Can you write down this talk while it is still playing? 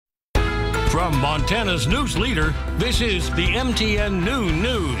From Montana's news leader, this is the MTN Noon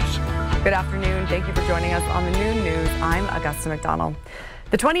News. Good afternoon. Thank you for joining us on the Noon News. I'm Augusta McDonnell.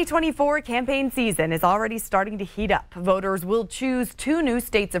 The 2024 campaign season is already starting to heat up. Voters will choose two new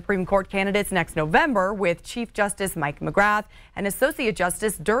state Supreme Court candidates next November, with Chief Justice Mike McGrath and Associate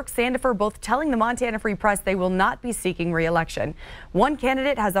Justice Dirk Sandifer both telling the Montana Free Press they will not be seeking re-election. One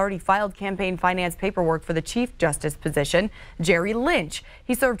candidate has already filed campaign finance paperwork for the Chief Justice position, Jerry Lynch.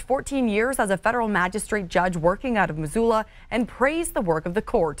 He served 14 years as a federal magistrate judge working out of Missoula and praised the work of the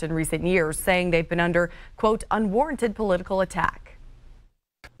court in recent years, saying they've been under, quote, unwarranted political attack.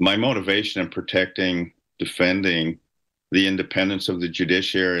 My motivation in protecting, defending the independence of the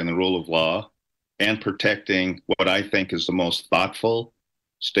judiciary and the rule of law, and protecting what I think is the most thoughtful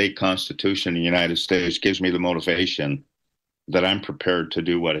state constitution in the United States gives me the motivation that I'm prepared to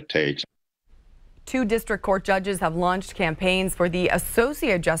do what it takes. Two district court judges have launched campaigns for the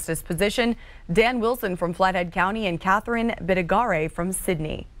Associate Justice position, Dan Wilson from Flathead County and Catherine Bidigare from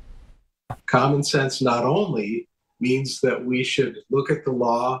Sydney. Common sense not only means that we should look at the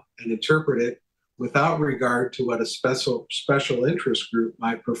law and interpret it without regard to what a special interest group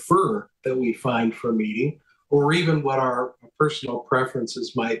might prefer that we find for a meeting, or even what our personal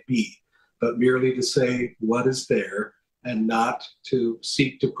preferences might be, but merely to say what is there and not to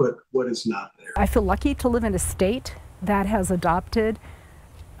seek to put what is not there. I feel lucky to live in a state that has adopted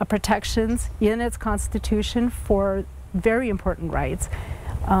protections in its constitution for very important rights,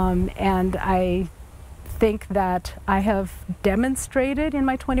 and I think that I have demonstrated in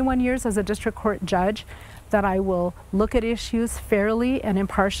my 21 years as a district court judge that I will look at issues fairly and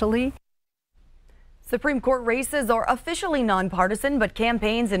impartially. Supreme Court races are officially nonpartisan, but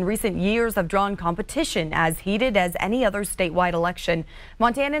campaigns in recent years have drawn competition as heated as any other statewide election.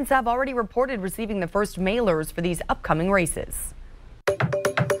 Montanans have already reported receiving the first mailers for these upcoming races.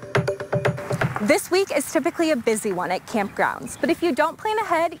 This week is typically a busy one at campgrounds, but if you don't plan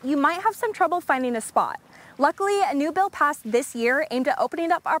ahead, you might have some trouble finding a spot. Luckily, a new bill passed this year aimed at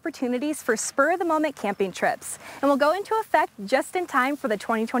opening up opportunities for spur-of-the-moment camping trips and will go into effect just in time for the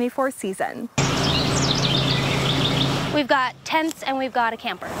 2024 season. We've got tents and we've got a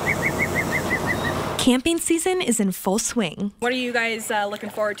camper. Camping season is in full swing. What are you guys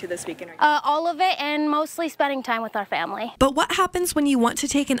looking forward to this weekend? All of it, and mostly spending time with our family. But what happens when you want to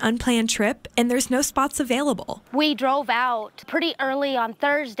take an unplanned trip and there's no spots available? We drove out pretty early on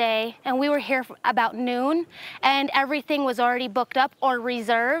Thursday, and we were here about noon, and everything was already booked up or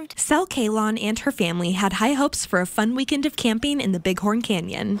reserved. Sel Kalon and her family had high hopes for a fun weekend of camping in the Bighorn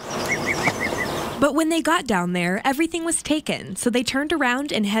Canyon. But when they got down there, everything was taken, so they turned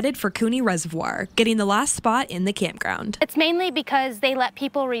around and headed for Cooney Reservoir, getting the last spot in the campground. It's mainly because they let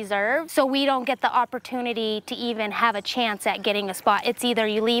people reserve, so we don't get the opportunity to even have a chance at getting a spot. It's either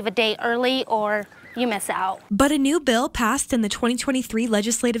you leave a day early or you miss out. But a new bill passed in the 2023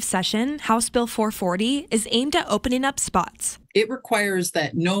 legislative session, House Bill 440, is aimed at opening up spots. It requires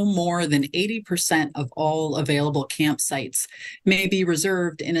that no more than 80% of all available campsites may be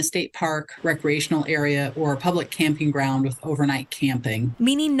reserved in a state park, recreational area, or a public camping ground with overnight camping.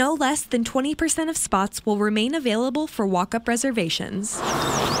 Meaning no less than 20% of spots will remain available for walk-up reservations.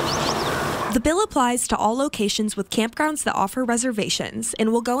 The bill applies to all locations with campgrounds that offer reservations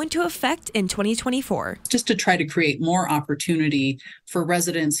and will go into effect in 2024. Just to try to create more opportunity for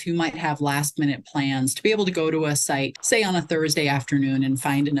residents who might have last-minute plans to be able to go to a site, say on a Thursday afternoon, and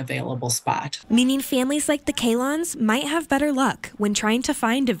find an available spot. Meaning families like the Kalons might have better luck when trying to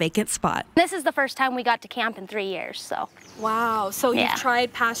find a vacant spot. This is the first time we got to camp in 3 years, so. Wow, so Yeah. you've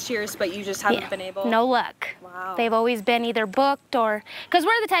tried past years, but you just haven't been able? No luck. Wow. They've always been either booked or, because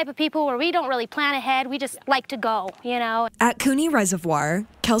we're the type of people where we don't really plan ahead, we just like to go, you know. At Cooney Reservoir,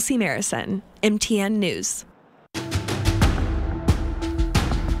 Kelsey Marison, MTN News.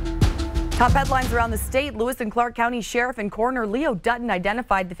 Top headlines around the state. Lewis and Clark County Sheriff and Coroner Leo Dutton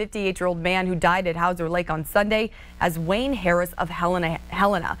identified the 58-year-old man who died at Hauser Lake on Sunday as Wayne Harris of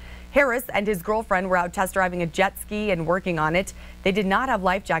Helena. Harris and his girlfriend were out test driving a jet ski and working on it. They did not have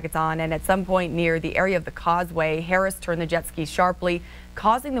life jackets on, and at some point near the area of the causeway, Harris turned the jet ski sharply,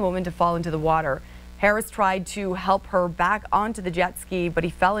 causing the woman to fall into the water. Harris tried to help her back onto the jet ski, but he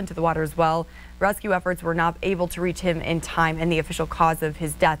fell into the water as well. Rescue efforts were not able to reach him in time, and the official cause of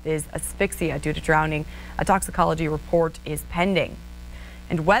his death is asphyxia due to drowning. A toxicology report is pending.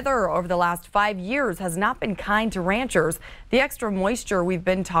 And weather over the last 5 years has not been kind to ranchers. The extra moisture we've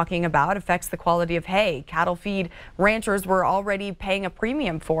been talking about affects the quality of hay cattle feed ranchers were already paying a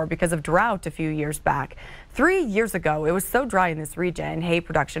premium for because of drought a few years back. 3 years ago, it was so dry in this region, hay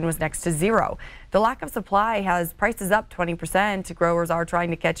production was next to zero. The lack of supply has prices up 20%. Growers are trying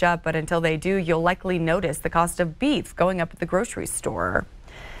to catch up, but until they do, you'll likely notice the cost of beef going up at the grocery store.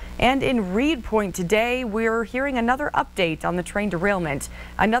 And in Reed Point today, we're hearing another update on the train derailment.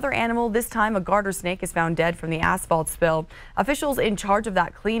 Another animal, this time a garter snake, is found dead from the asphalt spill. Officials in charge of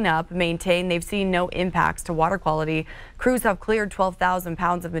that cleanup maintain they've seen no impacts to water quality. Crews have cleared 12,000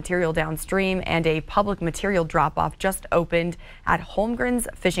 pounds of material downstream, and a public material drop-off just opened at Holmgren's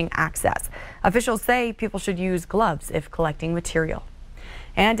Fishing Access. Officials say people should use gloves if collecting material.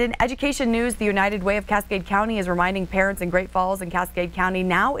 And in education news, the United Way of Cascade County is reminding parents in Great Falls and Cascade County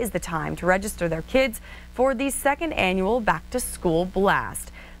now is the time to register their kids for the second annual Back to School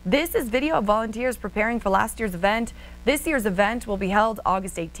Blast. This is video of volunteers preparing for last year's event. This year's event will be held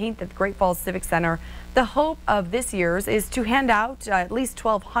August 18th at the Great Falls Civic Center. The hope of this year's is to hand out at least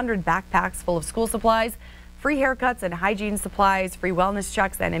 1,200 backpacks full of school supplies, free haircuts and hygiene supplies, free wellness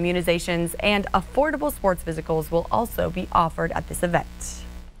checks and immunizations, and affordable sports physicals will also be offered at this event.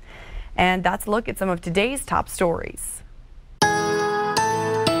 And that's a look at some of today's top stories.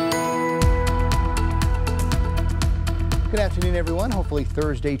 Good afternoon, everyone. Hopefully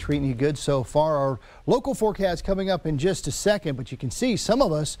Thursday treating you good so far. Our local forecast coming up in just a second, but you can see some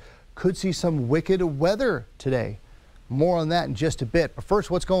of us could see some wicked weather today. More on that in just a bit. But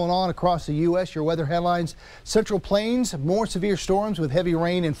first, what's going on across the U.S.? Your weather headlines. Central Plains, more severe storms with heavy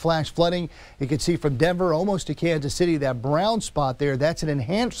rain and flash flooding. You can see from Denver almost to Kansas City, that brown spot there, that's an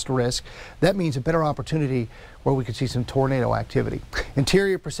enhanced risk. That means a better opportunity where we could see some tornado activity.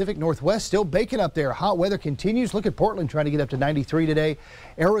 Interior Pacific Northwest still baking up there. Hot weather continues. Look at Portland trying to get up to 93 today.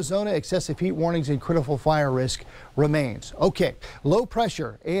 Arizona, excessive heat warnings and critical fire risk remains. Okay, low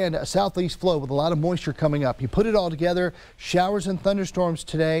pressure and a southeast flow with a lot of moisture coming up. You put it all together, showers and thunderstorms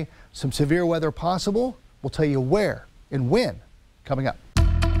today, some severe weather possible. We'll tell you where and when coming up.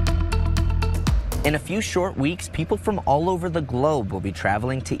 In a few short weeks, people from all over the globe will be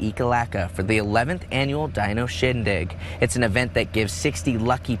traveling to Ekalaka for the 11th annual Dino Shindig. It's an event that gives 60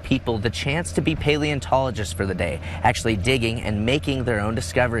 lucky people the chance to be paleontologists for the day, actually digging and making their own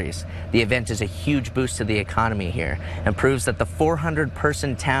discoveries. The event is a huge boost to the economy here and proves that the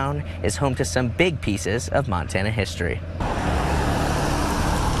 400-person town is home to some big pieces of Montana history.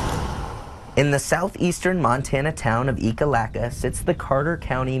 In the southeastern Montana town of Ekalaka sits the Carter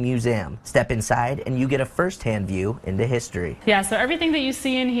County Museum. Step inside and you get a first-hand view into history. Yeah, so everything that you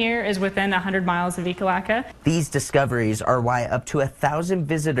see in here is within 100 miles of Ekalaka. These discoveries are why up to 1,000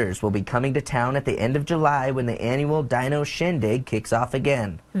 visitors will be coming to town at the end of July when the annual Dino Shindig kicks off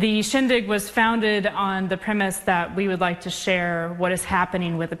again. The Shindig was founded on the premise that we would like to share what is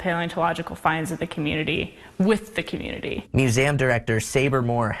happening with the paleontological finds of the community with the community. Museum director Saber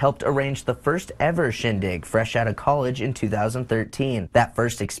Moore helped arrange the first ever Shindig fresh out of college in 2013. That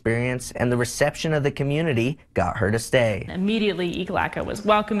first experience and the reception of the community got her to stay. Immediately, Ekalaka was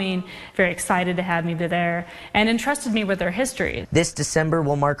welcoming, very excited to have me there, and entrusted me with their history. This December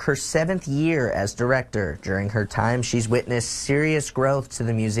will mark her 7th year as director. During her time, she's witnessed serious growth to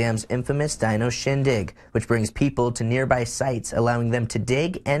the museum's infamous Dino Shindig, which brings people to nearby sites, allowing them to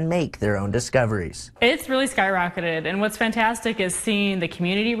dig and make their own discoveries. It's really skyrocketed, and what's fantastic is seeing the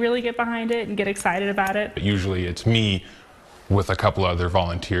community really get behind it and get excited about it. Usually it's me with a couple other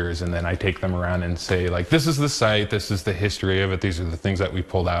volunteers, and then I take them around and say, like, this is the site, this is the history of it, these are the things that we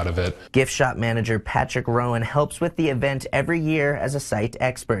pulled out of it. Gift shop manager Patrick Rowan helps with the event every year as a site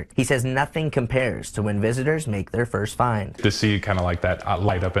expert. He says nothing compares to when visitors make their first find. To see kind of like that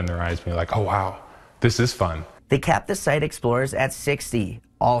light up in their eyes, being like, oh wow, this is fun. They cap the site explorers at 60.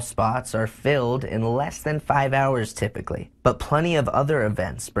 All spots are filled in less than 5 hours typically, but plenty of other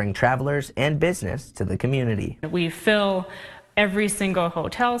events bring travelers and business to the community. We fill every single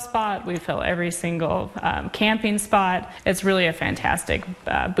hotel spot, we fill every single camping spot. It's really a fantastic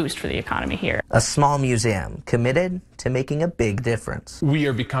boost for the economy here. A small museum committed to making a big difference. We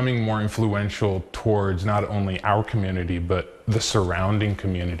are becoming more influential towards not only our community, but the surrounding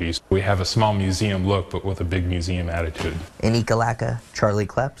communities. We have a small museum look, but with a big museum attitude. In Ekalaka, Charlie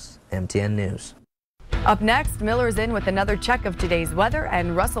Kleps, MTN News. Up next, Miller's in with another check of today's weather,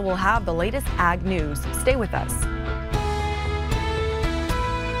 and Russell will have the latest ag news. Stay with us.